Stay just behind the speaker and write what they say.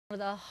One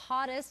of the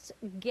hottest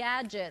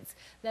gadgets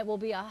that will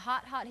be a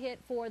hot hit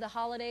for the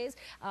holidays,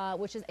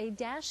 which is a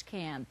dash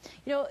cam.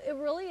 You know, it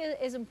really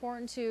is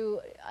important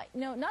to,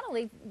 not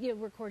only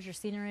record your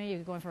scenery,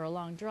 you're going for a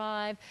long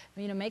drive,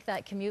 make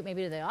that commute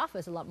maybe to the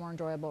office a lot more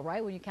enjoyable,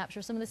 right, when you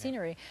capture some of the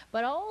scenery,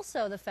 but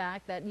also the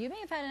fact that you may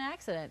have had an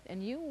accident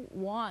and you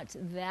want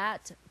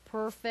that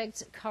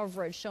perfect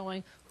coverage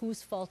showing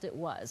whose fault it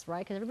was, right?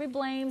 Because everybody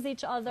blames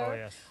each other. Oh,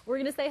 yes. We're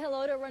going to say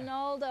hello to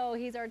Ronaldo.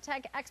 He's our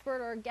tech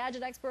expert or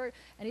gadget expert,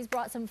 and he's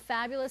brought some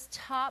fabulous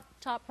top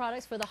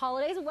products for the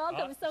holidays.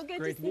 Welcome. So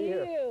good to see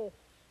you.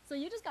 So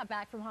you just got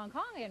back from Hong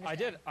Kong, I understand. I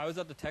did. I was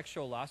at the tech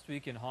show last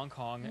week in Hong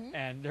Kong,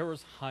 and there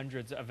was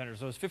hundreds of vendors.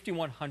 There was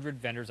 5,100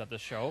 vendors at the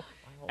show,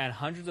 and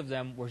hundreds of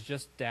them were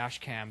just dash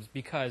cams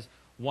because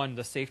one,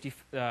 the safety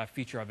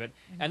feature of it,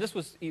 and this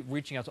was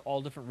reaching out to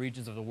all different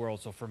regions of the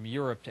world, so from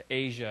Europe to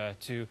Asia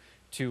to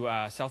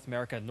South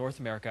America, North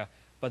America,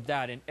 but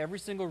that in every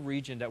single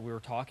region that we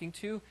were talking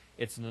to,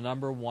 it's the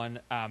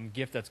 #1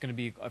 gift that's going to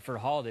be for a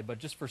holiday, but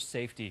just for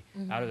safety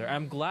out of there. And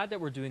I'm glad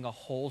that we're doing a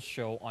whole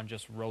show on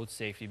just road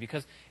safety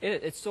because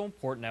it's so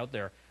important out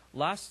there.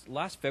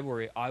 Last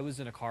February, I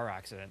was in a car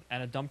accident,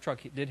 and a dump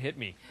truck did hit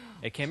me.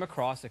 It came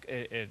across,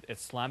 it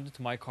slammed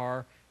into my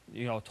car,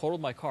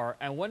 totaled my car,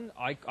 and when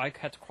I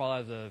had to crawl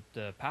out of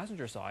the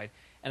passenger side,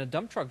 and a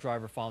dump truck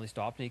driver finally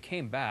stopped, and he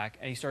came back,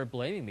 and he started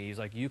blaming me. He's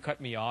like, you cut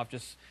me off,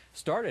 just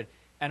started.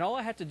 And all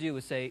I had to do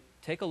was say,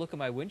 take a look at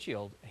my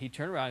windshield. He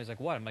turned around, he's like,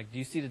 what? I'm like, do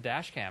you see the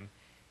dash cam?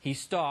 He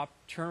stopped,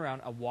 turned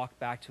around, and walked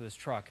back to his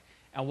truck.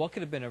 And what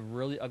could have been a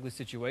really ugly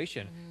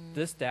situation,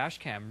 this dash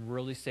cam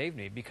really saved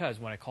me, because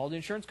when I called the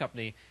insurance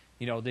company,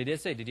 they did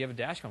say, did you have a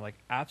dash cam? I'm like,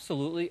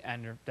 absolutely,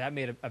 and that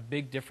made a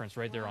big difference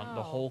right there on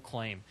the whole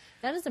claim.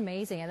 That is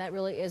amazing, and that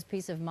really is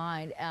peace of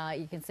mind.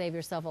 You can save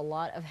yourself a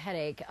lot of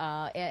headache,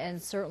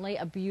 and certainly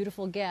a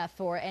beautiful gift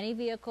for any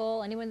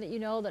vehicle, anyone that you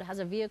know that has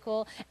a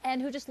vehicle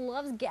and who just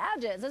loves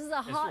gadgets. This is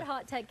a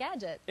hot tech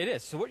gadget. It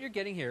is. So what you're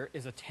getting here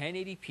is a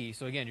 1080p.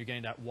 So again, you're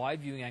getting that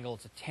wide viewing angle.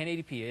 It's a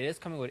 1080p. It is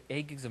coming with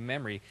 8 gigs of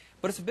memory,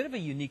 but it's a bit of a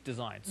unique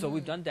design. So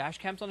we've done dash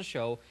cams on the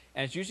show,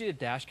 and it's usually the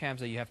dash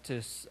cams that you have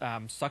to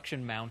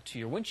suction mount to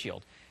your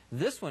windshield.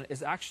 This one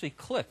is actually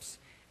clips,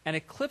 and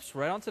it clips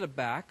right onto the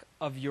back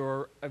of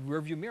your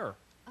rear view mirror.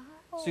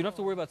 So you don't have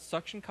to worry about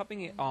suction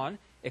cupping it on.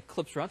 It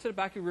clips right onto the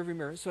back of your rear view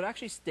mirror, so it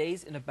actually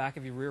stays in the back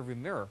of your rear view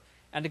mirror.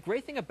 And the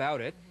great thing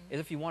about it is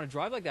if you want to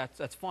drive like that,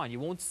 that's fine. You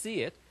won't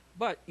see it,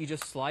 but you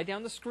just slide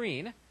down the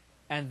screen,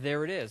 and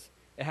there it is.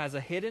 It has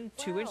a hidden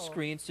 2-inch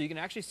screen, so you can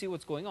actually see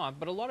what's going on.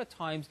 But a lot of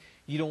times,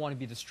 you don't want to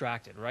be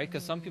distracted, right?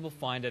 Because some people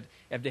find that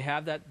if they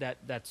have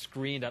that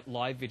screen, that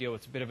live video,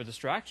 it's a bit of a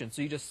distraction.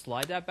 So you just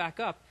slide that back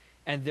up,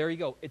 and there you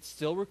go. It's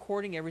still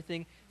recording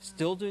everything,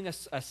 still doing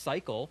a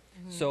cycle.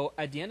 So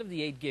at the end of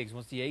the 8 gigs,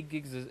 once the 8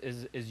 gigs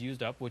is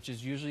used up, which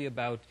is usually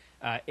about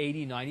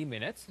 80, 90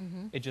 minutes,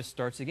 it just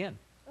starts again.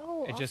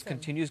 It just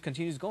continues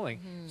going.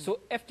 So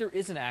if there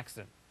is an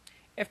accident,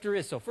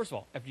 so first of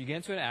all, if you get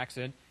into an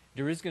accident,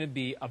 there is going to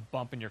be a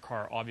bump in your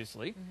car,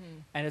 obviously,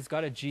 and it's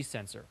got a G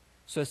sensor.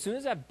 So as soon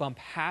as that bump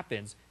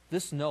happens,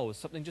 this knows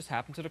something just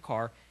happened to the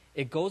car.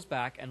 It goes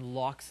back and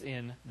locks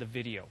in the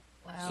video.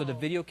 So the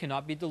video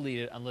cannot be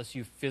deleted unless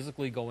you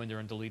physically go in there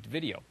and delete the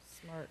video.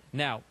 Smart.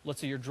 Now,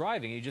 let's say you're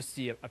driving, and you just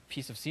see a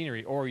piece of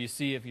scenery, or you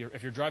see, if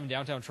you're driving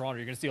downtown Toronto,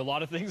 you're going to see a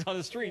lot of things on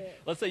the street.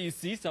 Let's say you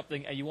see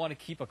something and you want to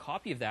keep a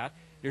copy of that.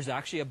 There's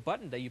actually a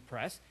button that you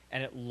press,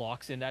 and it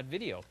locks in that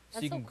video. So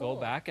you can go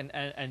back and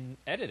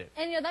edit it.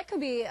 And, that could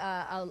be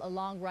a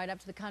long ride up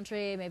to the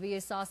country. Maybe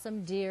you saw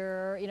some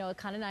deer.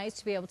 Kind of nice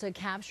to be able to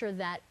capture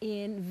that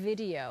in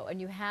video,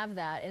 and you have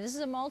that. And this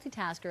is a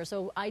multitasker,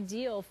 so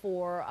ideal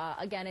for,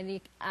 again,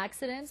 any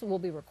accidents will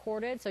be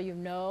recorded, so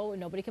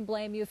nobody can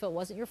blame you if it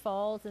wasn't your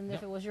fault, and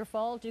if it was your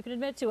fault, you can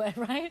admit to it,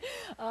 right?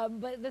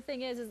 But the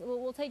thing is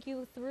we'll take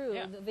you through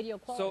the video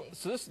quality.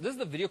 So this is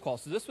the video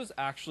quality. So this was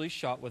actually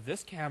shot with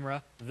this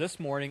camera this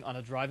morning on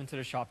a drive into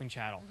the shopping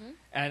channel.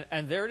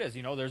 And there it is.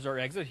 There's our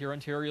exit here,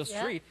 Ontario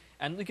Street.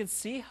 And you can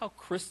see how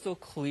crystal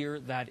clear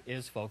that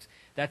is, folks.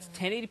 That's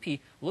 1080p.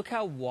 Look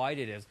how wide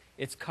it is.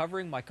 It's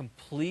covering my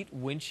complete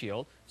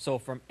windshield. So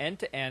from end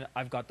to end,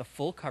 I've got the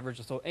full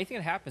coverage. So anything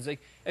that happens,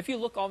 like if you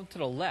look on to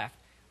the left,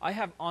 I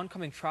have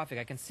oncoming traffic.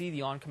 I can see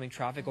the oncoming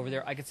traffic over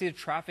there. I can see the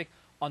traffic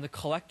on the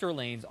collector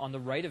lanes on the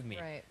right of me.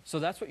 So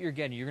that's what you're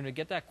getting. You're going to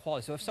get that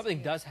quality. So if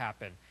something does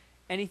happen,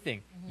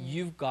 anything,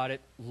 you've got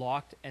it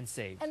locked and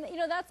saved. And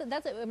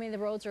that's it. I mean, the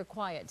roads are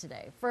quiet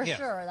today, for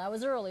sure. That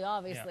was early,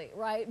 obviously,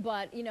 right?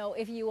 But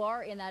if you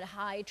are in that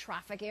high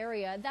traffic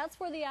area, that's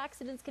where the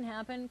accidents can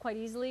happen quite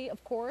easily,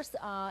 of course.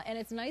 And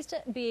it's nice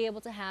to be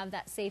able to have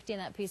that safety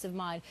and that peace of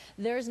mind.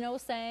 There's no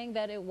saying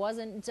that it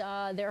wasn't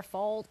their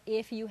fault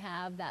if you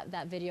have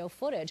that video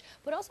footage,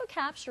 but also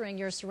capturing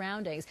your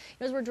surroundings.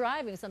 As we're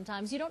driving,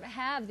 sometimes you don't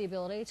have the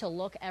ability to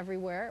look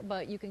everywhere,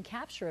 but you can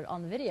capture it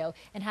on the video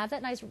and have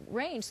that nice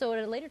range. So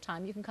at a later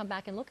time, you can come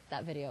back and look at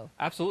that video.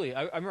 Absolutely.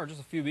 I remember just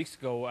a few weeks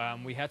ago,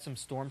 we had some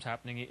storms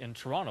happening in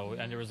Toronto,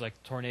 and there was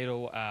like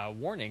tornado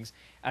warnings.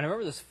 And I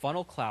remember this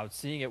funnel cloud,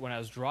 seeing it when I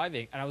was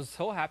driving, and I was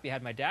so happy I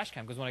had my dash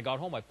cam, because when I got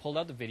home, I pulled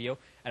out the video,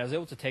 and I was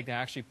able to take that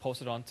and actually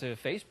post it onto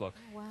Facebook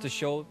to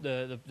show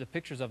the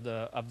pictures of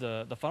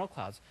the funnel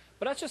clouds.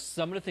 But that's just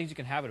some of the things you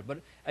can have it.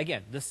 But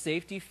again, the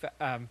safety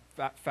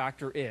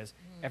factor is,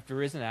 if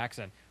there is an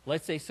accident,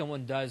 let's say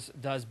someone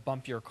does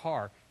bump your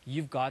car,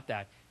 you've got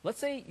that. Let's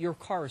say your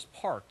car is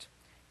parked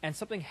and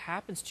something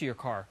happens to your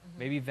car,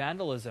 maybe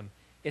vandalism.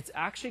 It's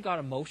actually got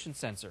a motion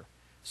sensor.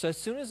 So as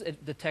soon as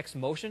it detects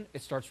motion,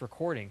 it starts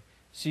recording.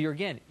 So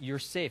you're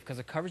safe, because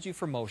it covers you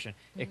for motion.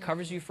 It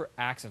covers you for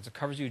accidents. It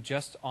covers you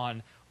just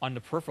on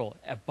the peripheral.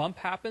 A bump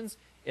happens,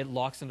 it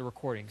locks into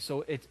recording.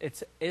 So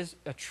it is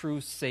a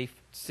true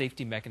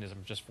safety mechanism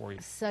just for you.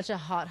 Such a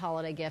hot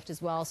holiday gift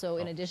as well. So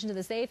in addition to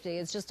the safety,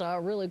 it's just a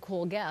really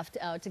cool gift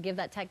to give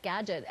that tech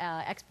gadget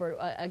expert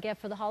a gift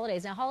for the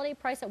holidays. Now, holiday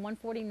price at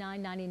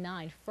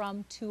 $149.99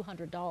 from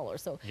 $200.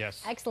 So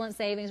yes, excellent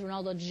savings.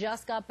 Ronaldo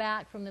just got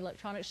back from the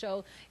electronics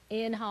show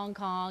in Hong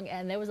Kong,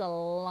 and there was a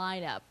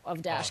lineup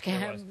of dash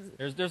cams.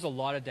 There's a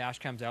lot of dash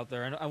cams out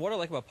there, and what I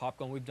like about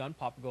Papago, and we've done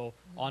Papago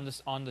on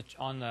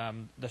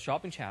the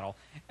shopping channel,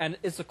 and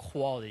it's the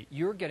quality.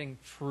 You're getting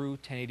true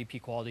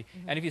 1080p quality.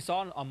 And if you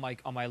saw on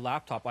my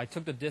laptop, I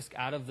took the disc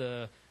out of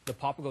the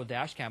Papago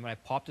dash cam and I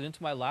popped it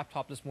into my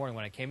laptop this morning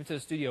when I came into the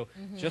studio,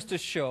 just to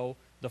show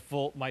the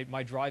full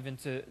my drive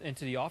into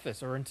the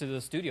office or into the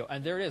studio.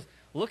 And there it is.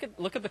 Look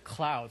at the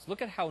clouds.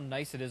 Look at how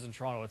nice it is in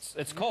Toronto.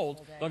 It's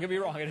cold. Don't get me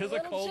wrong. It is a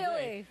cold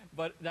day.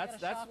 But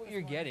that's what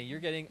you're getting. You're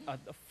getting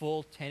a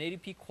full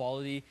 1080p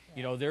quality.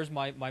 You know, there's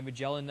my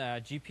Magellan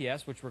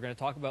GPS, which we're going to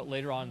talk about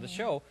later on in the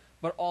show.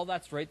 But all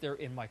that's right there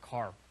in my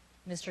car.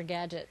 Mr.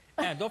 Gadget.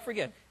 And don't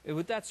forget,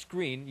 with that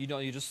screen,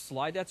 you just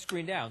slide that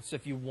screen down. So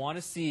if you want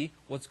to see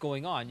what's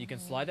going on, you can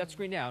slide that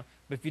screen down.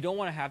 But if you don't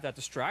want to have that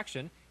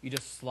distraction, you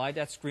just slide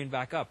that screen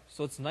back up.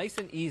 So it's nice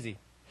and easy.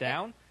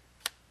 Down,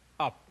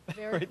 up.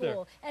 Very right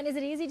cool. there. And is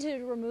it easy to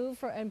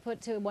remove and put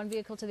to one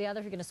vehicle to the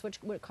other if you're going to switch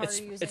what car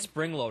you're using? It's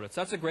spring-loaded.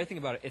 So that's the great thing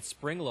about it. It's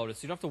spring-loaded,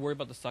 so you don't have to worry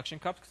about the suction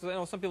cups, because I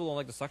know some people don't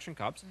like the suction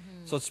cups.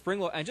 So it's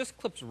spring-loaded, and it just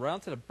clips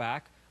right to the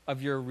back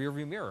of your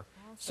rear-view mirror.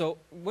 So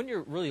when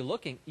you're really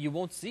looking, you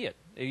won't see it.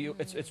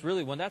 It's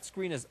really, when that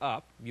screen is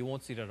up, you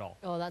won't see it at all.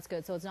 Oh, that's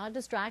good. So it's not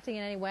distracting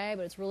in any way,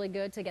 but it's really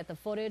good to get the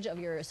footage of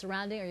your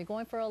surrounding. Or you're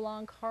going for a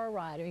long car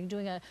ride, or you're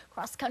doing a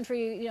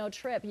cross-country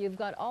trip. You've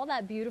got all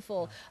that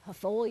beautiful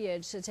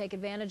foliage to take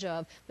advantage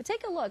of. But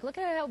take a look. Look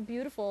at how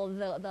beautiful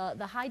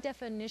the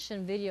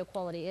high-definition video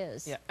quality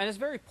is. Yeah, and it's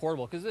very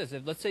portable, because it is.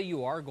 If, let's say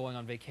you are going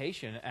on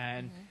vacation,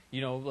 and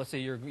let's say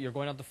you're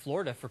going out to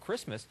Florida for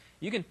Christmas,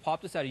 you can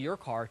pop this out of your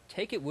car,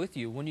 take it with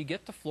you. When you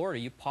get to Florida,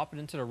 you pop it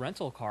into the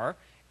rental car.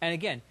 And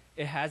again,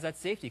 it has that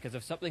safety, because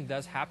if something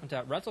does happen to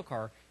that rental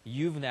car,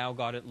 you've now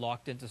got it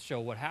locked in to show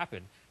what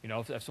happened.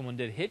 If someone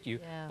did hit you.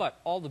 Yeah. But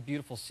all the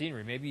beautiful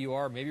scenery, maybe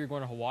you're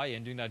going to Hawaii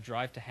and doing that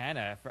drive to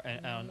Hana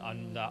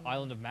on the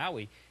island of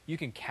Maui, you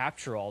can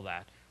capture all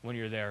that when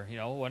you're there.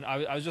 When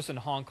I was just in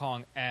Hong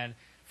Kong, and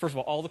first of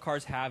all the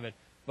cars have it,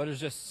 but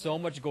there's just so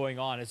much going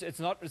on. It's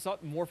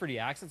not more for the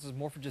accents. It's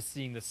more for just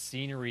seeing the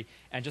scenery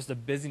and just the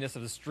busyness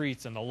of the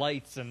streets and the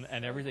lights and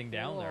everything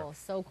down there.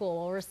 So cool.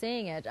 Well, we're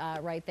seeing it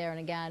right there. And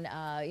again,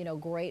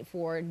 great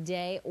for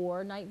day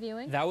or night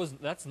viewing.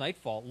 That's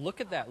nightfall.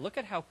 Look at that. Look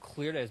at how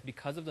clear it is.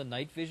 Because of the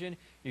night vision,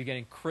 you're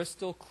getting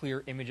crystal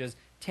clear images.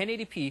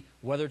 1080p,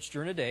 whether it's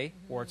during the day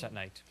or it's at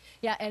night.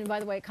 Yeah, and by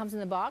the way, it comes in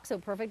the box, so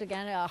perfect.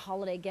 Again, a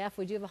holiday gift.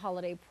 We do have a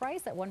holiday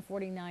price at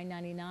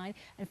 $149.99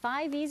 and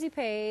 5 easy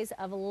pays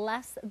of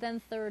less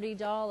than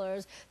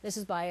 $30. This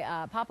is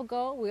by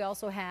Papago. We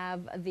also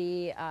have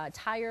the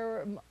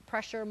tire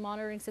pressure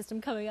monitoring system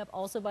coming up,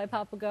 also by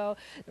Papago.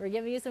 We're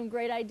giving you some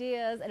great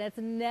ideas, and it's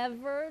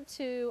never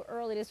too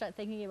early to start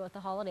thinking about the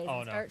holidays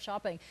and start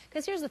shopping.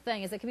 Because here's the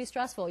thing, is it can be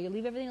stressful. You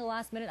leave everything at the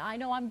last minute. I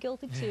know I'm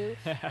guilty too.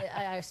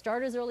 I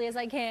start as early as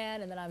I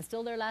can, and then I'm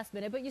still there last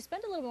minute. But you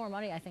spend a little more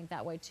money, I think,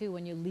 that way too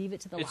when you leave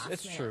it to the last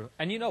minute. It's true.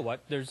 And you know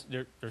what? There's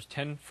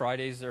 10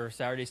 Fridays or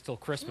Saturdays till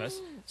Christmas,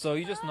 so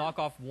you just knock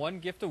off one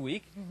gift a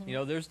week.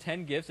 There's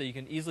 10 gifts that you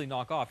can easily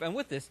knock off. And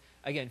with this,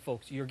 again,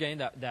 folks, you're getting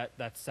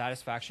that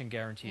satisfaction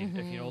guaranteed.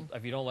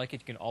 If you don't like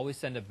it, you can always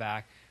send it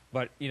back.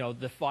 But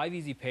the 5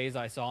 easy pays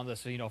I saw on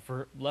this,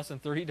 for less than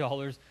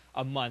 $30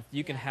 a month,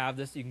 you can have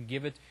this. You can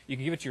give it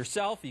to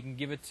yourself. You can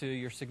give it to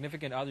your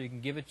significant other. You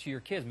can give it to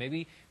your kids.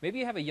 Maybe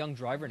you have a young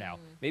driver now.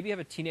 Maybe you have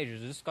a teenager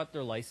who just got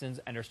their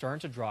license and they're starting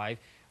to drive.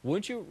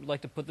 Wouldn't you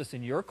like to put this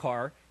in your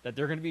car that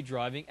they're going to be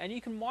driving, and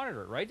you can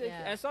monitor it, right? Yeah.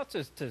 And it's not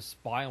just to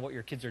spy on what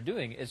your kids are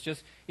doing. It's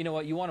just, you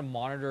want to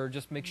monitor,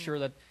 just make sure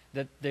that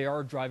they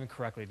are driving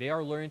correctly. They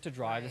are learning to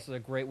drive. Right. This is a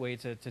great way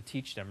to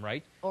teach them,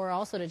 right? Or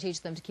also to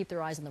teach them to keep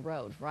their eyes on the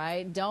road,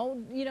 right?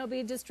 Don't,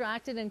 be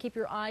distracted and keep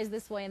your eyes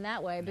this way and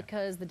that way,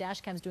 because the dash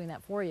cam's doing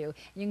that for you.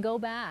 You can go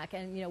back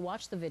and,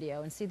 watch the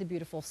video and see the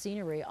beautiful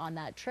scenery on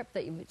that trip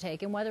that you've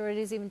taken, whether it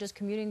is even just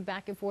commuting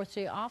back and forth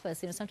to your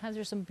office. Sometimes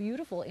there's some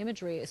beautiful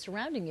imagery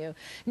surrounding helping you.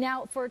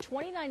 Now, for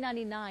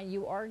 $29.99,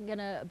 you are going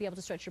to be able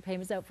to stretch your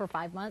payments out for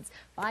 5 months.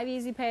 5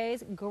 easy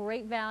pays,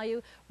 great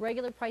value.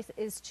 Regular price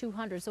is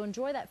 $200. So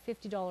enjoy that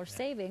 $50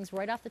 savings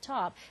right off the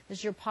top. This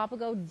is your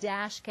Papago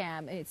dash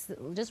cam. It's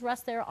just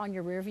rests there on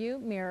your rear view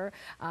mirror.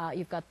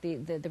 You've got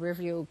the rear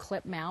view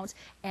clip mount.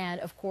 And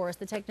of course,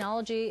 the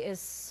technology is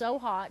so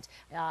hot.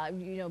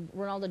 You know,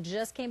 Ronaldo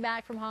just came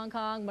back from Hong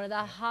Kong, one of the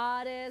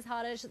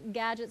hottest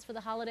gadgets for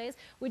the holidays.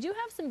 We do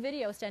have some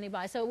video standing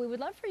by, so we would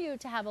love for you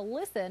to have a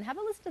listen. Have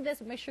a listen to this,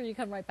 but make sure you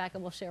come right back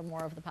and we'll share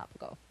more of the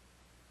Papago.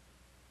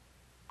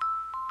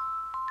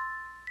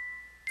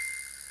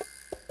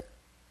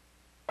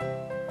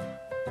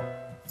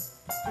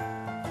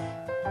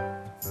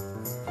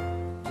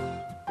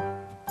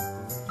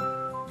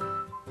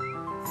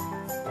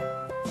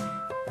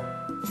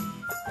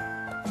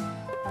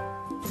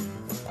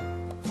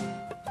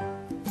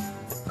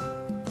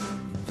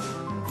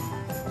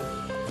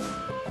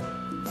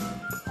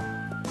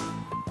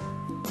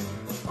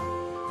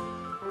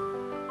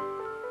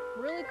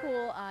 Really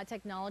cool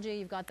technology.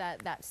 You've got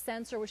that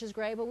sensor, which is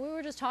great, but we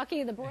were just talking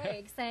in the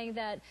break saying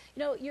that, you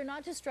know, you're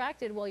not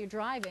distracted while you're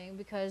driving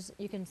because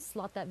you can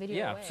slot that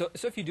video away.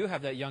 So if you do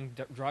have that young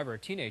driver, a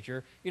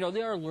teenager, you know,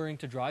 they are learning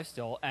to drive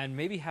still, and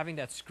maybe having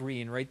that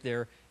screen right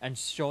there and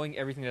showing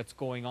everything that's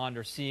going on,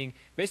 they're seeing,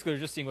 basically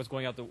they're just seeing what's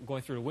going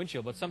through the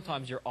windshield, but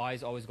sometimes your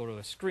eyes always go to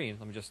a screen.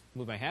 Let me just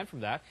move my hand from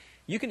that.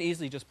 You can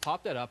easily just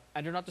pop that up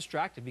and they're not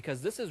distracted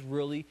because this is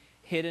really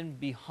hidden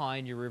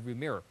behind your rearview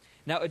mirror.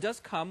 Now, it does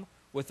come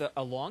with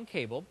a long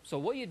cable. So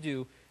what you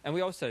do, and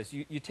we always say this,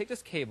 you take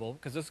this cable,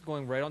 because this is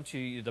going right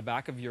onto the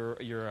back of your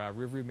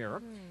rearview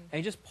mirror, and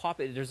you just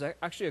pop it. There's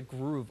actually a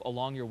groove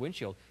along your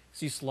windshield.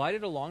 So you slide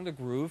it along the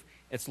groove,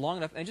 it's long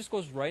enough, and it just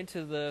goes right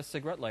into the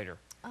cigarette lighter.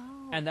 Oh.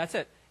 And that's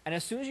it. And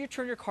as soon as you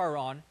turn your car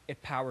on, it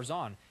powers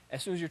on.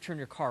 As soon as you turn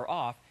your car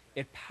off,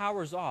 it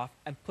powers off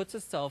and puts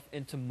itself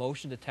into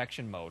motion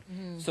detection mode.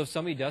 So if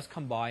somebody does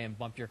come by and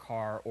bump your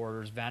car, or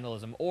there's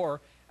vandalism, or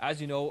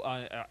as you know,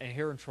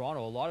 here in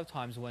Toronto, a lot of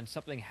times when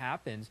something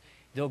happens,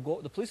 the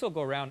police will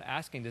go around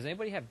asking, does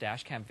anybody have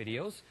dash cam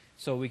videos?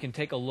 So we can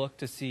take a look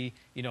to see,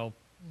 you know,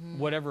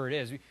 whatever it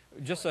is.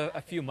 Just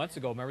a few months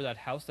ago, remember that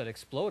house that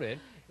exploded?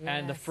 Yes.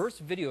 And the first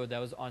video that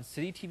was on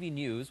City TV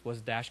News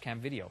was dash cam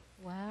video.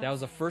 Wow. That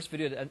was the first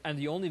video, and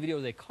the only video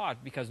they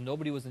caught because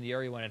nobody was in the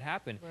area when it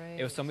happened. Right.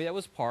 It was somebody that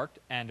was parked,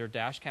 and their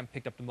dash cam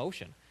picked up the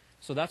motion.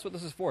 So that's what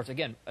this is for. It's,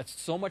 again, it's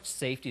so much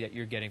safety that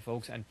you're getting,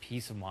 folks, and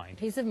peace of mind.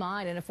 Peace of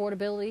mind and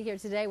affordability here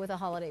today with a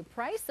holiday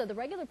price. So the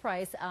regular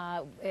price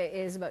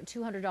is about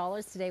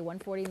 $200 today,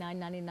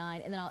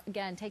 $149.99. And then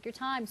again, take your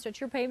time, stretch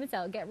your payments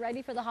out, get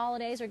ready for the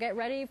holidays, or get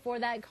ready for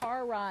that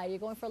car ride. You're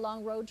going for a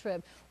long road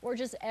trip, or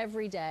just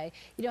every day.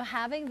 You know,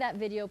 having that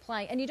video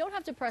playing, and you don't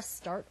have to press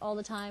start all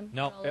the time.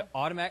 No,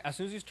 as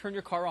soon as you turn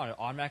your car on, it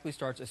automatically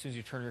starts. As soon as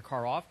you turn your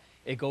car off,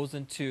 it goes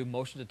into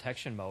motion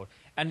detection mode.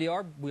 And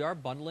we are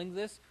bundling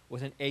this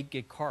with an 8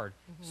 gig card.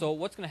 So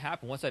what's going to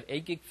happen, once that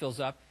 8 gig fills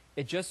up,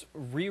 it just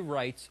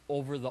rewrites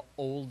over the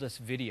oldest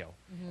video.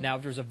 Now,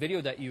 if there's a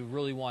video that you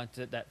really want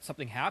that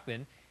something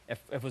happened, if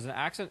it was an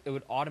accident, it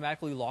would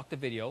automatically lock the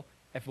video.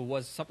 If it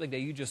was something that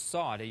you just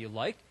saw that you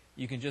liked,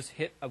 you can just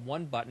hit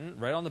one button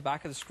right on the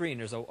back of the screen.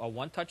 There's a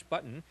one-touch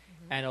button,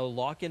 and it'll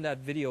lock in that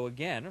video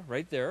again,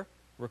 right there,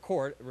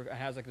 record. It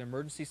has like an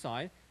emergency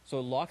sign. So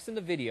it locks in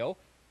the video,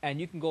 and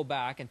you can go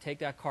back and take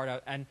that card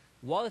out. And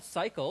while it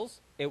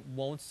cycles, it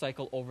won't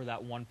cycle over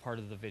that one part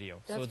of the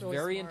video. That's so it's really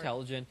very smart.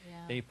 Intelligent. Yeah.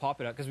 Then you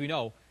pop it out, because we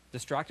know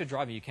distracted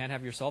driving, you can't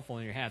have your cell phone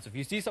in your hand. So if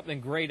you see something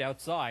great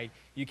outside,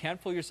 you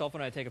can't pull your cell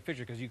phone out and take a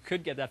picture, because you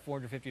could get that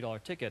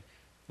 $450 ticket.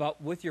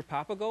 But with your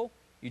Papago,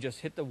 you just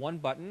hit the one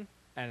button,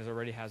 and it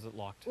already has it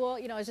locked. Well,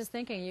 you know, I was just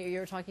thinking,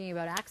 you're talking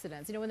about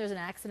accidents. You know, when there's an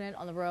accident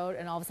on the road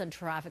and all of a sudden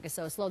traffic is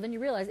so slow, then you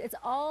realize it's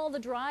all the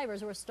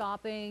drivers who are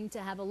stopping to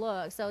have a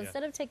look. So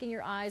instead of taking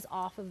your eyes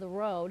off of the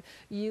road,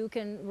 you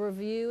can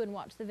review and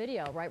watch the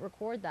video, right?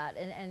 Record that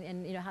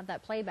and you know, have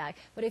that playback.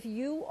 But if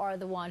you are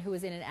the one who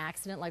is in an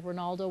accident like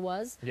Ronaldo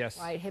was,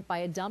 right, hit by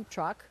a dump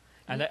truck,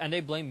 and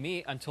they blamed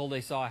me until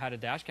they saw I had a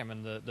dash cam,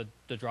 and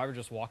the driver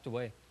just walked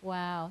away.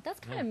 Wow,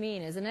 that's kind of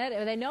mean, isn't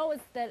it? They know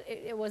that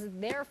it was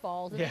their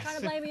fault, and they're trying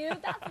to blame you.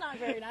 That's not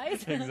very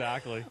nice.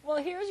 Exactly.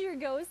 Well, here's your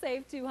Go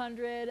Safe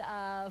 200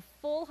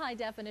 full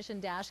high-definition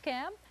dash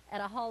cam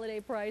at a holiday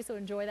price, so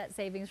enjoy that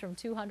savings from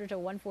 $200 to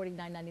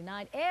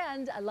 $149.99.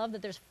 And I love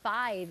that there's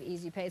 5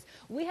 easy pays.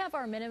 We have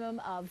our minimum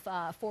of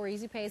 4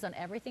 easy pays on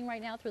everything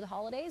right now through the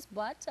holidays,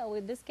 but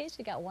in this case,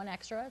 you got one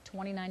extra,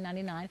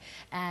 $29.99.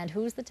 And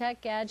who's the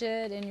tech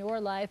gadget in your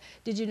life?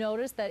 Did you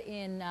notice that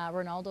in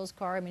Ronaldo's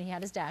car, I mean, he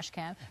had his dash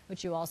cam,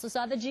 but you also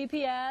saw the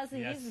GPS.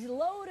 Yes. He's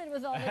loaded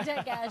with all the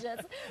tech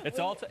gadgets.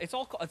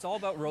 It's all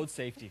about road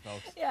safety,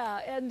 folks. Yeah,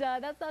 and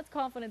that's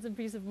confidence and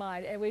peace of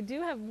mind. And we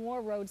do have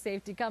more road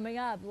safety coming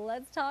up.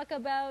 Let's talk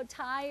about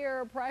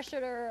tire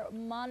pressure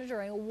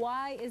monitoring.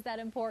 Why is that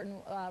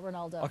important,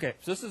 Ronaldo? Okay,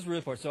 so this is really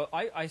important. So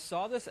I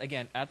saw this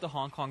again at the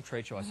Hong Kong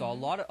trade show. I saw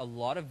a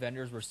lot of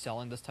vendors were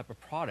selling this type of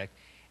product,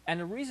 And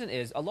the reason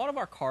is a lot of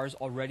our cars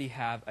already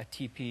have a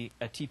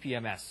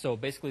TPMS. So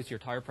basically it's your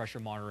tire pressure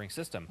monitoring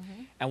system.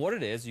 And what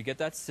it is, you get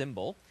that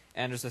symbol,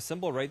 and there's a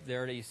symbol right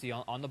there that you see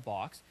on the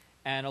box,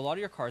 and a lot of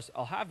your cars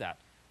will have that.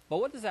 But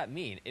what does that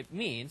mean? It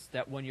means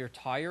that when your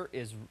tire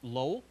is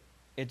low,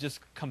 it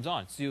just comes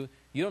on. So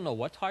you don't know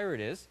what tire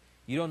it is,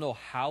 you don't know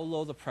how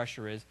low the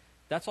pressure is,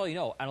 that's all you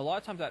know. And a lot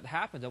of times that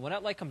happens, and when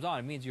that light comes on,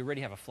 it means you already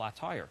have a flat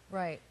tire.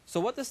 Right. So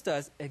what this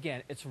does,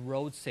 again, it's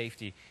road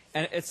safety.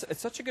 And it's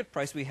such a good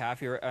price we have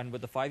here and with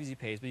the 5 Easy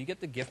Pays, but you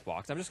get the gift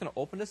box. I'm just going to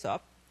open this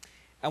up.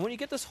 And when you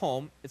get this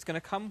home, it's going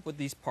to come with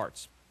these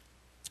parts.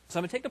 So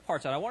I'm going to take the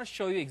parts out. I want to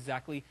show you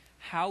exactly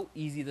how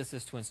easy this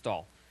is to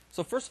install.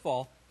 So first of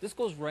all, this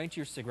goes right into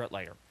your cigarette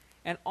lighter.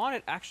 And on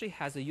it actually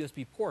has a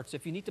USB port, so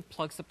if you need to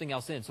plug something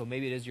else in, so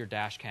maybe it is your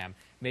dash cam,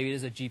 maybe it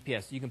is a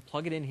GPS, you can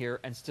plug it in here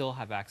and still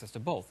have access to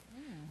both.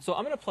 So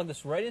I'm going to plug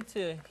this right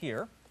into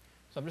here.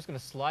 So I'm just going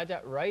to slide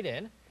that right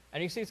in,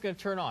 and you can see it's going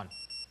to turn on.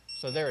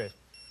 So there it is.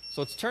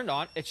 So it's turned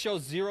on. It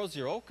shows 0,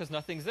 0 because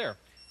nothing's there.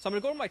 So I'm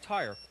going to go to my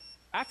tire.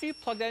 After you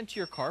plug that into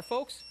your car,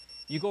 folks,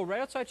 you go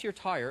right outside to your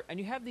tire, and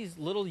you have these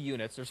little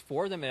units. There's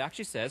 4 of them. It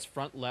actually says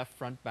front, left,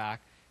 front, back,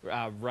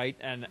 right,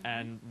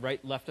 and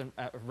right, left, and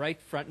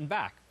right, front, and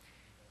back.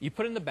 You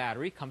put in the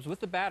battery. Comes with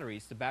the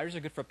batteries. The batteries are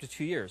good for up to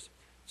 2 years.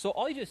 So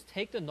all you do is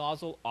take the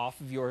nozzle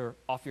off your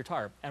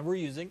tire, and we're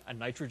using a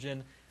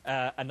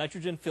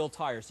nitrogen-filled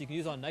tire. So you can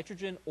use on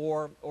nitrogen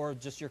or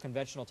just your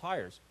conventional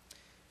tires.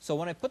 So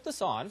when I put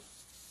this on,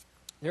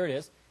 there it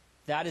is.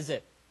 That is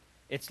it.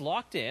 It's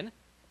locked in,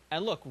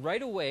 and look,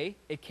 right away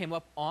it came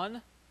up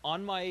on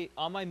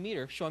my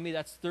meter showing me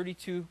that's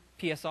 32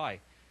 psi.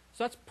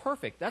 So that's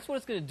perfect. That's what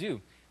it's going to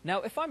do.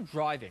 Now, if I'm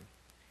driving,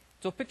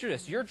 so picture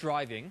this: you're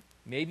driving.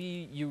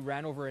 Maybe you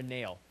ran over a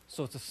nail,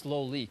 so it's a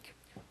slow leak.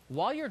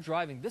 While you're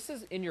driving, this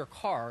is in your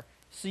car,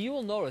 so you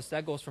will notice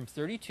that goes from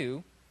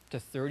 32 to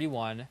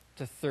 31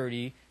 to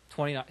 30,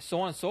 29,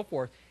 so on and so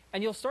forth.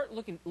 And you'll start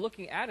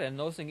looking at it and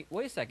noticing,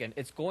 wait a second,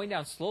 it's going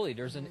down slowly.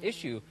 There's an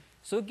issue.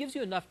 So it gives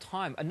you enough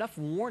time, enough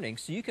warning,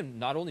 so you can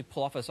not only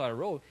pull off the side of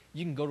the road,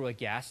 you can go to a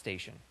gas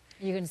station.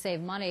 You can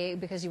save money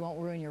because you won't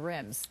ruin your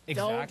rims.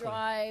 Exactly. Don't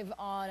drive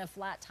on a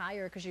flat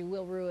tire because you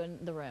will ruin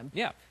the rim.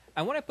 Yeah.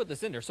 And when I put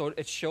this in there, so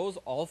it shows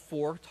all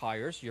 4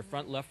 tires, your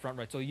front, left, front,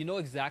 right. So you know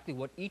exactly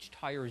what each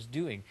tire is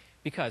doing.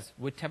 Because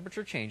with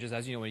temperature changes,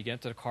 as you know, when you get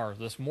into the car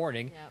this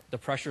morning, the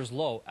pressure is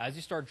low. As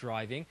you start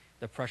driving,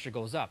 the pressure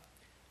goes up.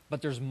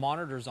 But there's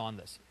monitors on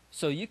this.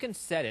 So you can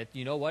set it,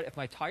 you know what, if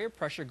my tire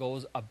pressure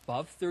goes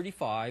above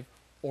 35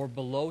 or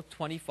below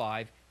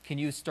 25, can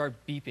you start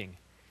beeping?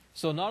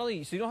 So not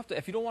only, so you don't have to,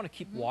 if you don't want to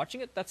keep watching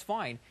it, that's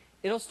fine.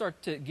 It'll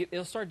start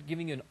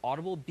giving you an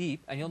audible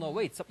beep, and you'll know,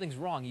 wait, something's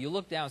wrong. You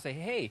look down and say,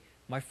 hey,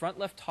 my front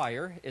left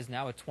tire is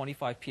now at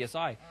 25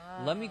 psi.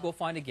 Let me go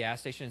find a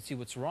gas station and see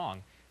what's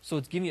wrong. So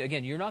it's giving you,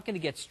 again, you're not going to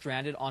get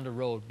stranded on the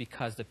road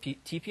because the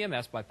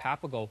TPMS by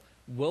Papago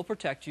will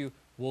protect you,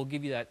 will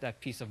give you that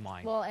peace of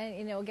mind. Well, and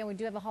you know, again, we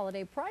do have a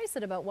holiday price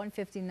at about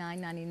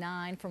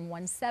 $159.99 from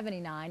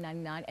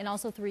 $179.99, and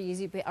also 5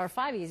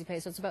 Easy Pay,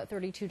 so it's about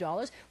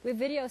 $32. We have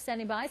video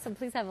standing by, so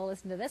please have a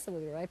listen to this, and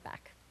we'll be right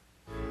back.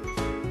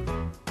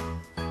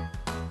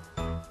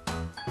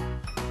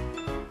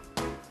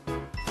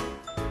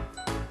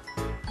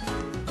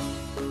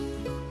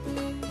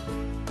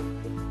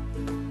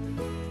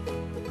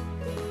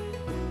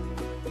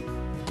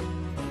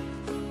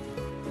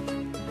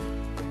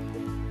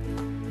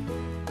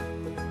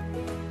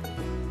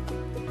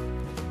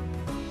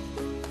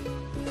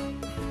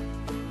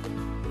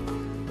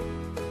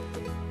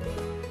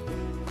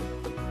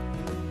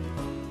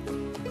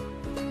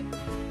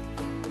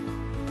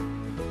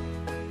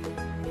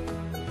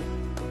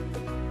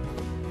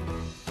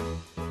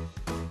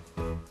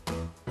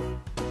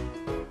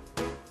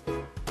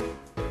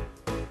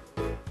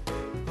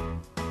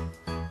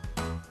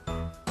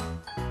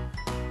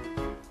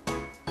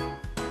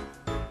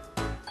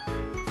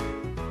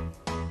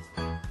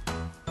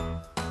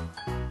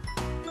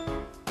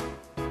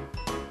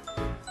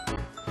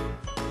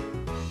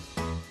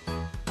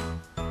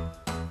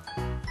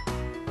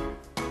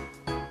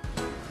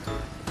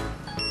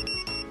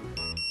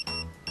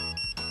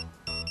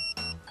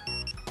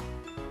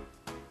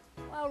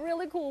 A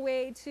really cool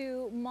way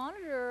to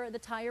monitor the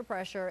tire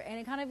pressure, and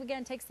it kind of,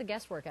 again, takes the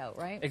guesswork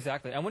out, right?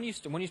 Exactly. And when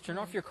you turn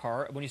off your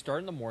car, when you start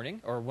in the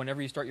morning or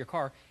whenever you start your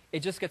car, it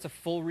just gets a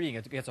full reading.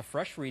 It gets a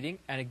fresh reading,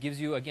 and it gives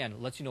you,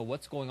 again, lets you know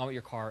what's going on with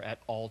your car at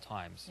all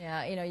times.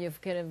 Yeah, you know, you've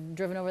kind of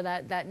driven over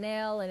that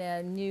nail in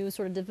a new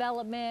sort of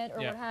development or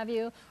what have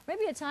you.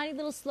 Maybe a tiny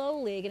little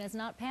slow leak, and it's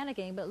not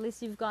panicking, but at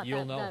least you've got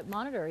that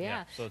monitor.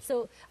 Yeah.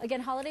 So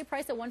again, holiday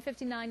price at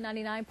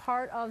 $159.99,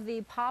 part of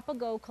the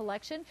Papago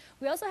collection.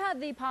 We also have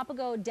the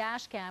Papago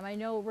dash cam. I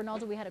know,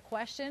 Ronaldo, we had a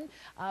question.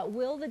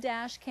 Will the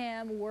dash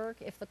cam work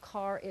if the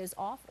car is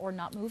off or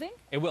not moving?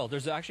 It will.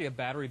 There's actually a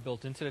battery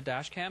built into the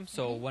dash cam,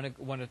 so when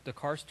the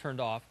car's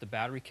turned off, the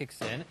battery kicks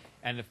in,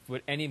 and if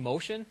with any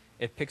motion,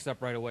 it picks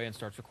up right away and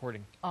starts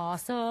recording.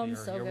 Awesome.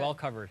 So you're well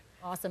covered.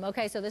 Awesome.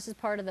 Okay, so this is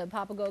part of the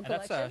Papago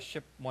collection. That's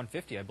ship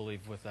 150, I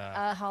believe, with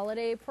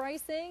holiday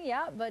pricing.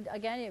 Yeah, but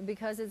again,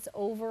 because it's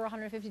over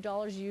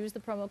 $150, use the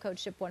promo code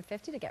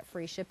SHIP150 to get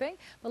free shipping.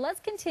 But let's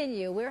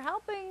continue. We're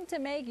helping to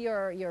make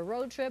your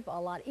road trip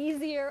a lot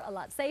easier, a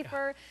lot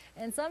safer,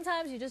 and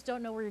sometimes you just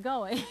don't know where you're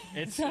going.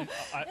 It's like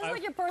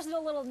your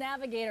personal little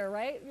navigator,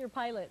 right? Your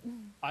pilot.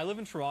 I live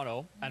in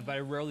Toronto, but I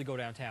rarely go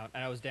downtown.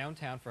 And I was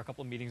downtown for a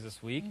couple of meetings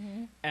this week,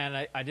 and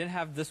I didn't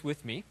have this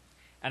with me.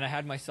 And I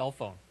had my cell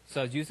phone. So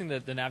I was using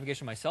the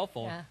navigation on my cell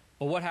phone. Yeah.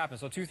 But what happened?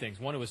 So two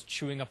things. One, it was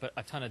chewing up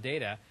a ton of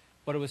data,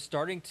 but it was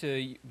starting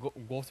to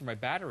go through my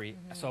battery.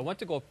 So I went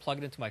to go plug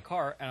it into my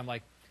car, and I'm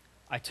like,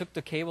 I took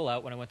the cable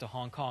out when I went to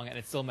Hong Kong, and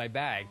it's still in my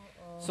bag.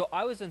 So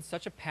I was in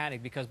such a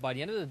panic because by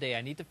the end of the day,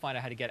 I need to find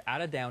out how to get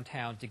out of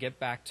downtown to get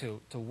back to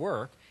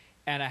work.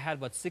 And I had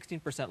about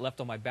 16% left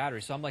on my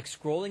battery. So I'm like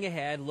scrolling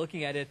ahead,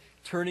 looking at it,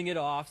 turning it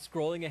off,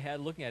 scrolling ahead,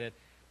 looking at it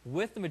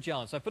with the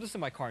Magellan. So I put this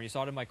in my car, and you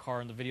saw it in my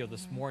car in the video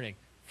this morning.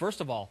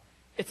 First of all,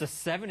 it's a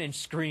 7-inch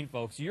screen,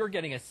 folks. You're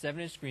getting a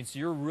 7-inch screen, so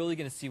you're really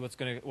going to see what's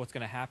going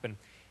to happen.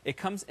 It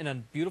comes in a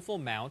beautiful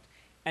mount,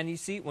 and you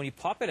see when you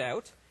pop it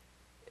out,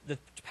 the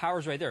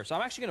power's right there. So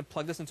I'm actually going to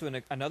plug this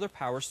into another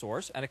power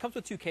source, and it comes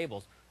with two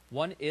cables.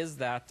 One is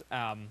that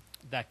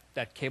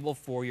cable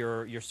for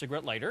your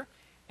cigarette lighter,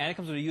 and it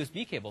comes with a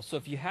USB cable. So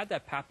if you had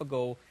that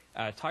Papago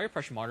tire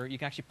pressure monitor, you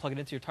can actually plug it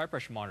into your tire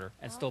pressure monitor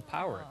and still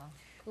power it.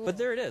 Cool. But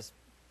there it is.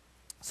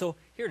 So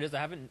here it is. I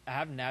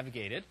haven't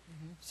navigated.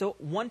 So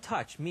one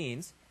touch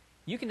means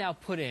you can now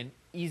put in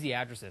easy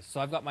addresses.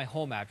 So I've got my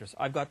home address.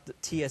 I've got the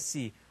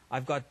TSC.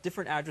 I've got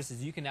different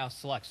addresses you can now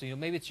select. So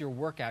maybe it's your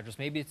work address.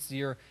 Maybe it's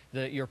your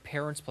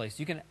parents' place.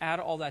 You can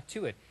add all that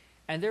to it.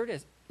 And there it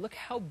is. Look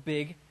how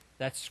big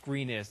that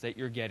screen is that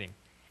you're getting.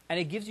 And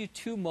it gives you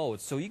two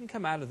modes. So you can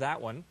come out of that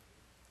one,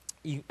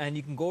 and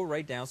you can go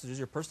right down. So there's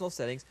your personal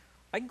settings.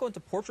 I can go into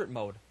portrait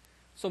mode.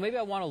 So maybe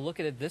I want to look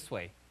at it this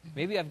way.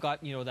 Maybe I've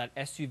got, that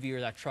SUV or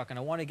that truck, and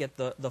I want to get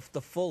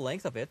the full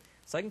length of it.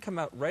 So I can come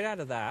out right out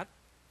of that,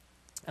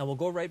 and we'll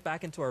go right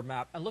back into our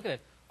map. And look at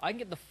it. I can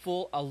get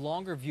a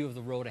longer view of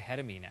the road ahead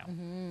of me now.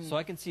 So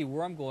I can see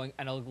where I'm going,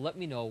 and it'll let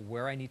me know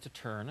where I need to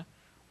turn,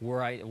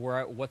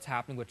 what's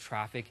happening with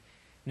traffic.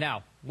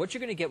 Now, what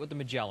you're going to get with the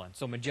Magellan.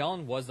 So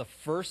Magellan was the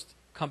first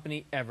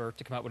company ever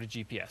to come out with a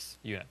GPS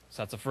unit.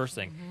 So that's the first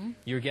thing.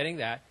 You're getting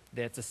that.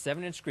 That's a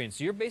 7-inch screen.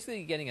 So you're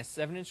basically getting a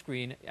 7-inch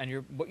screen,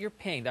 and what you're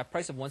paying, that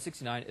price of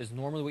 $169 is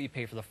normally what you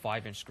pay for the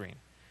 5-inch screen.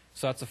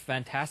 So that's a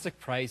fantastic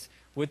price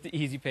with the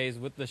Easy Pays,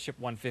 with the Ship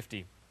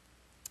 150.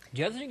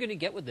 The other thing you're going to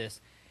get with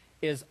this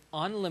is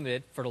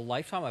unlimited, for the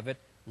lifetime of it,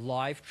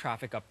 live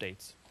traffic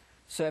updates.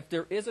 So if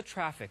there is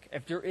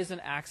if there is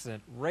an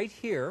accident, right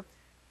here,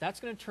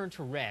 that's going to turn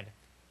to red.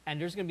 And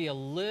there's going to be a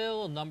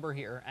little number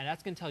here, and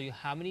that's going to tell you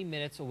how many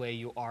minutes away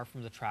you are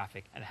from the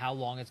traffic and how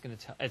long it's going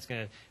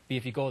to be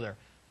if you go there.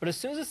 But as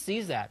soon as it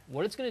sees that,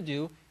 what it's going to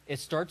do is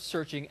start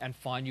searching and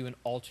find you an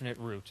alternate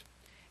route.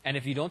 And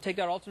if you don't take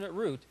that alternate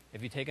route,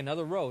 if you take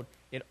another road,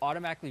 it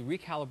automatically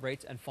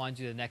recalibrates and finds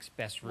you the next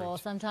best route. Well,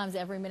 sometimes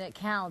every minute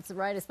counts,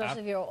 right?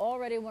 Especially if you're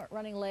already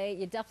running late,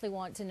 you definitely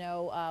want to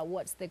know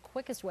what's the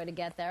quickest way to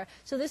get there.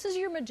 So this is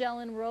your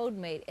Magellan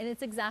Roadmate, and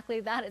it's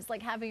exactly that. It's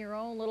like having your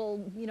own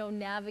little,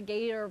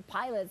 navigator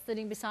pilot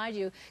sitting beside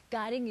you,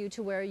 guiding you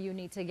to where you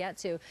need to get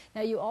to.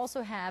 Now, you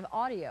also have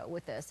audio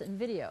with this and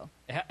video.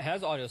 It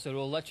has audio,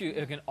 so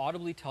it can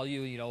audibly tell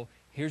you,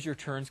 here's your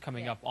turns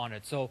coming up on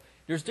it. So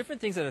there's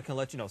different things that it can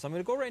let you know. So I'm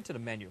going to go right into the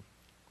menu.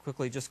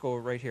 Quickly, just go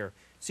right here.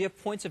 So you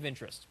have points of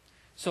interest.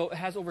 So it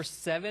has over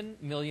 7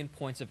 million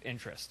points of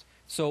interest.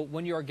 So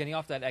when you are getting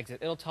off that exit,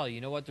 it'll tell you,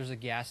 there's a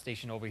gas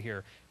station over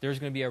here. There's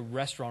going to be a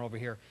restaurant over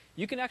here.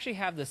 You can actually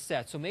have this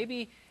set. So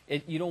maybe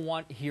you don't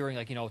want hearing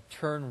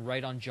turn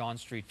right on John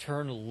Street,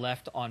 turn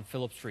left on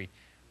Phillip Street.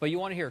 But you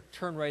want to hear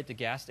turn right at the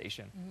gas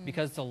station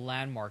because it's a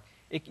landmark.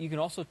 You can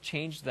also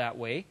change that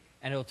way,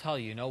 and it'll tell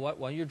you,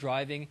 when you're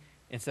driving,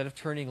 instead of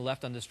turning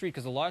left on the street,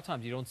 because a lot of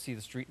times you don't see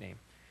the street name,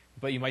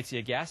 but you might see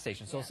a gas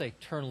station. So it'll say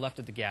turn left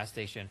at the gas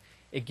station.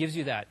 It gives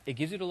you that. It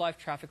gives you the live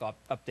traffic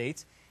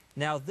updates.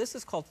 Now, this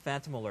is called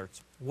phantom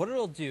alerts. What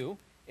it'll do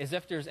is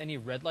if there's any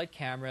red light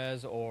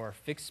cameras or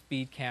fixed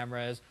speed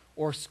cameras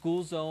or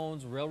school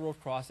zones, railroad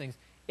crossings,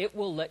 it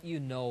will let you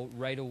know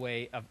right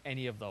away of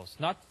any of those.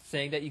 Not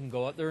saying that you can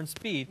go out there and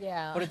speed,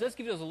 but it does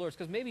give you those alerts,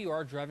 because maybe you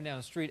are driving down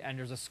the street and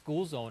there's a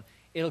school zone.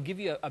 It'll give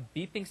you a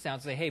beeping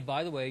sound to say, hey,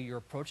 by the way, you're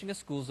approaching a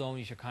school zone.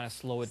 You should kind of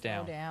slow it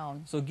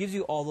down. So it gives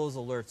you all those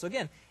alerts. So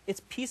again,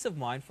 it's peace of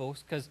mind,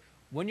 folks, because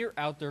when you're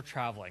out there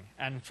traveling,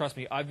 and trust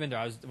me, I've been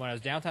there. When I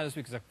was downtown this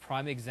week, is a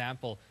prime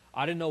example.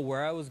 I didn't know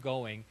where I was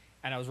going,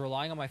 and I was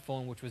relying on my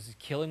phone, which was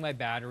killing my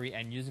battery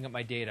and using up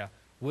my data.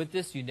 With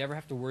this, you never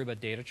have to worry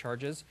about data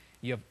charges.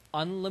 You have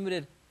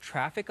unlimited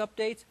traffic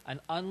updates, and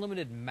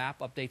unlimited map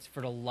updates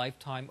for the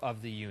lifetime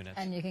of the unit.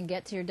 And you can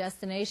get to your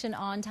destination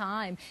on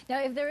time.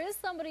 Now, if there is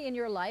somebody in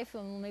your life,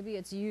 and maybe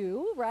it's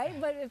you, right?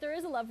 But if there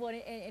is a loved one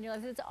in your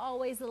life that's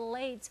always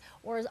late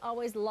or is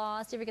always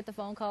lost, you ever get the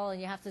phone call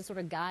and you have to sort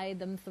of guide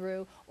them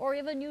through, or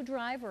you have a new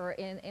driver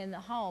in the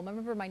home. I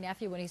remember my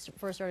nephew when he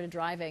first started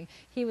driving,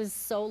 he was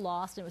so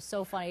lost, and it was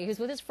so funny. He was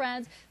with his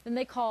friends, then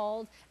they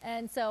called,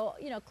 and so,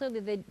 you know, clearly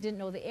they didn't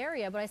know the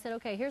area, but I said,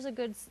 okay, here's a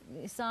good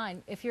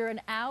sign. If you're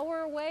an hour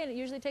away, and it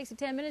usually takes you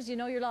 10 minutes, you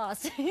know you're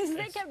lost.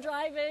 They kept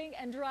driving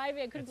and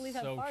driving. I couldn't believe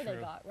how far they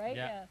got, right?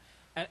 Yeah.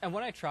 And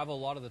when I travel, a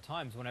lot of the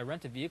times, when I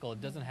rent a vehicle,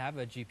 it doesn't have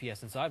a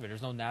GPS inside of it.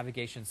 There's no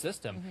navigation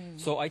system.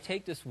 So I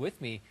take this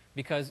with me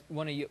because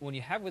when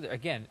you have with it,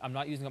 again, I'm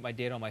not using up my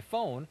data on my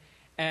phone,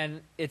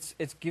 and it's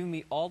giving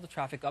me all the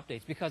traffic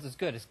updates because it's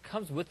good. It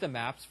comes with the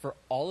maps for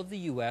all of the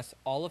U.S.,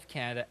 all of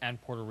Canada,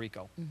 and Puerto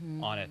Rico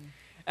on it.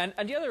 And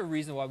the other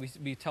reason why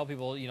we tell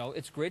people, you know,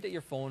 it's great that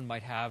your phone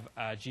might have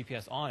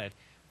GPS on it,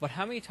 but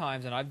how many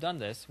times, and I've done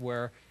this,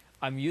 where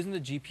I'm using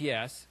the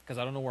GPS because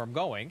I don't know where I'm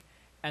going,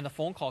 and the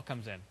phone call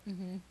comes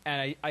in.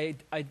 And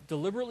I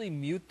deliberately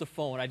mute the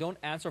phone. I don't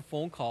answer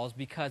phone calls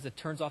because it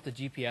turns off the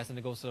GPS and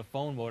it goes to the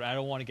phone mode. I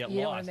don't want to get lost.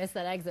 You don't want to miss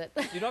that exit.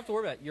 You don't have to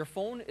worry about it. Your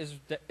phone is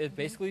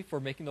basically for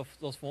making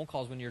those phone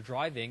calls when you're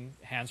driving,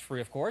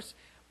 hands-free, of course.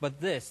 But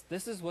this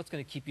is what's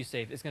going to keep you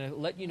safe. It's going to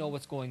let you know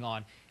what's going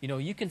on. You know,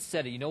 you can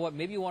set it. You know what?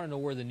 Maybe you want to know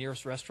where the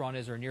nearest restaurant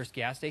is or nearest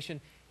gas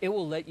station. It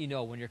will let you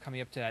know when you're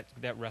coming up to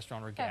that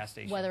restaurant or gas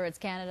station. Whether it's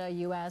Canada,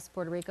 U.S.,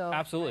 Puerto Rico.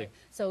 Absolutely. Right?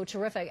 So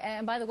terrific.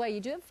 And by the way,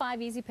 you do have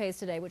 5 Easy Pays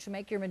today, which will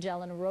make your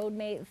Magellan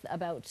roadmate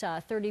about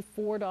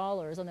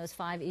 $34 on those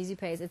 5 Easy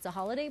Pays. It's a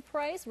holiday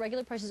price.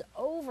 Regular price is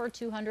over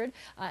 $200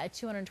 at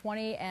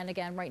 $220, and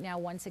again, right now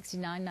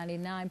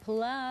 $169.99.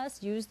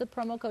 Plus, use the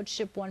promo code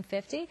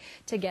SHIP150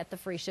 to get the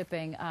free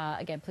shipping.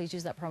 Again, please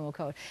use that promo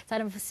code. It's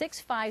item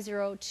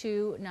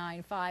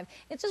 650295.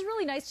 It's just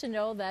really nice to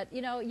know that,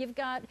 you know, you've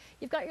got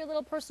your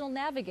little personal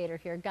navigator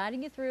here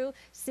guiding you through,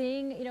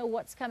 seeing, you know,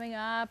 what's coming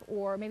up,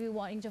 or maybe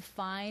wanting to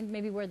find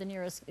maybe where the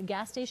nearest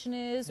gas station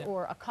is,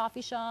 or a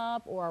coffee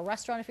shop, or a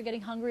restaurant if you're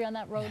getting hungry on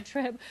that road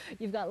trip.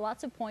 You've got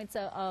lots of points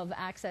of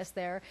access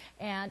there,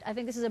 and I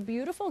think this is a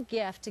beautiful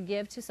gift to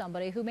give to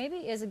somebody who maybe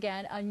is,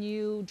 again, a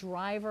new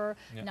driver,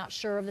 not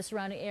sure of the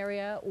surrounding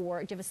area,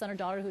 or do you have a son or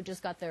daughter who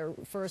just got their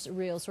first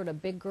real sort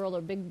of big girl or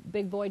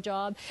big boy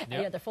job, you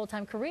know, their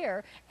full-time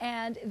career,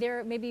 and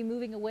they're maybe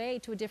moving away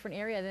to a different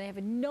area, and they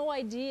have no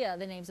idea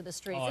the names of the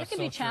streets. It can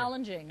be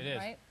challenging,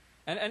 right?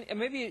 And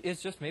maybe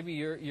it's just maybe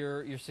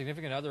your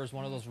significant other is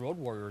one of those road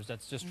warriors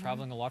that's just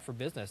traveling a lot for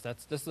business.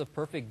 This is a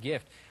perfect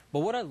gift. But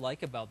what I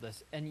like about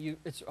this, and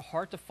it's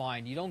hard to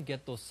find, you don't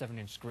get those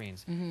 7-inch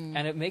screens,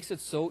 and it makes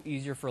it so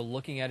easier for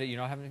looking at it. You're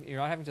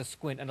not having to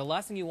squint. And the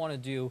last thing you want to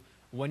do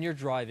when you're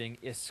driving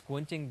is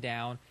squinting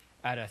down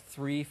at a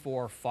 3,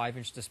 4,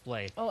 5-inch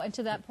display. Oh, and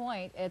to that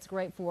point, it's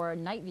great for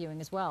night viewing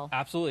as well.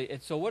 Absolutely.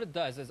 So what it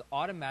does is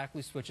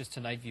automatically switches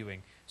to night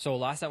viewing. So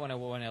last night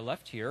when I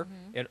left here,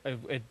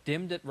 it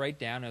dimmed it right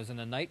down. It was in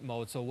a night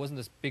mode, so it wasn't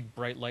this big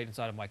bright light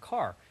inside of my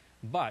car.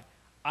 But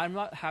I'm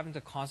not having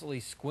to constantly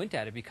squint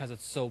at it because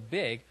it's so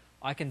big.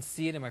 I can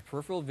see it in my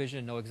peripheral vision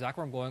and know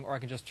exactly where I'm going, or I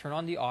can just turn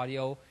on the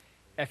audio.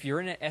 If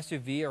you're in an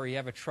SUV or you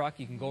have a truck,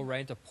 you can go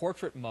right into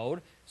portrait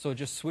mode. So it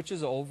just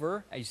switches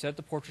over, and you set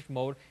the portrait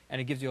mode,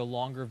 and it gives you a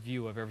longer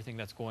view of everything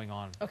that's going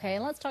on. Okay,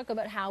 and let's talk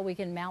about how we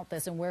can mount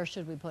this and where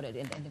should we put it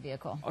in the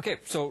vehicle. Okay,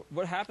 so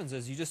what happens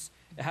is it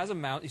has a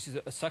mount. You see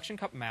a suction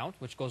cup mount,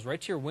 which goes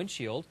right to your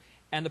windshield,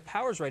 and the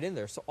power's right in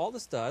there. So all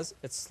this does,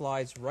 it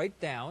slides right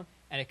down,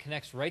 and it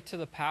connects right to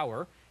the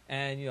power.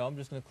 And, you know, I'm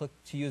just going to click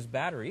to use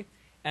battery,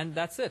 and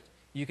that's it.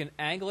 You can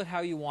angle it how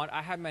you want.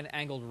 I have mine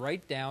angled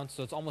right down,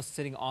 so it's almost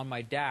sitting on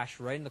my dash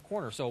right in the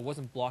corner, so it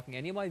wasn't blocking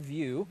any of my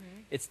view.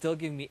 It's still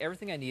giving me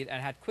everything I need,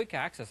 and I had quick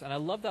access. And I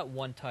love that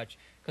one touch,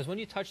 because when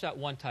you touch that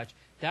one touch,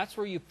 that's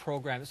where you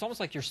program. It's almost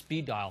like your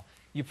speed dial.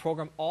 You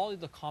program all of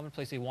the common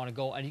places you want to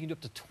go, and you can do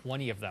up to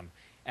 20 of them.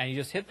 And you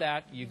just hit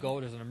that, you go,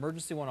 there's an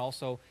emergency one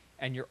also,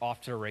 and you're off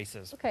to the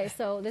races. Okay,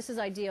 so this is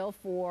ideal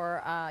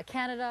for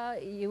Canada,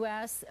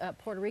 U.S.,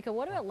 Puerto Rico.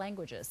 What about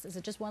languages? Is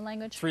it just one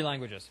language? 3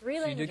 languages. Three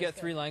languages. You do get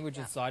 3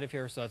 languages inside of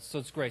here, so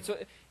it's great. So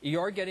you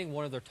are getting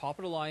one of their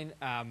top-of-the-line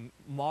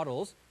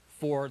models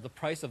for the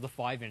price of the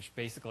 5-inch,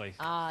 basically.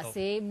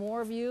 See,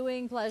 more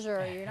viewing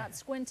pleasure. You're not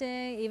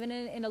squinting, even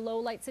in a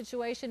low-light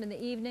situation in the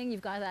evening.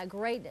 You've got that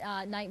great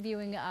night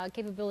viewing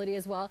capability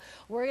as well.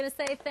 We're going to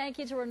say thank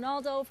you to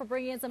Ronaldo for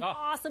bringing in some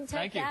awesome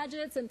tech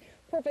gadgets and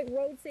perfect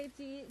road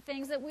safety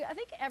things that I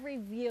think every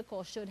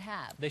vehicle should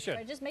have. They should.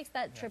 Right? It just makes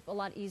that trip a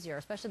lot easier,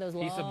 especially those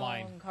Peace of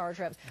mind. long car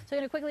trips. So we're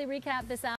going to quickly recap this out.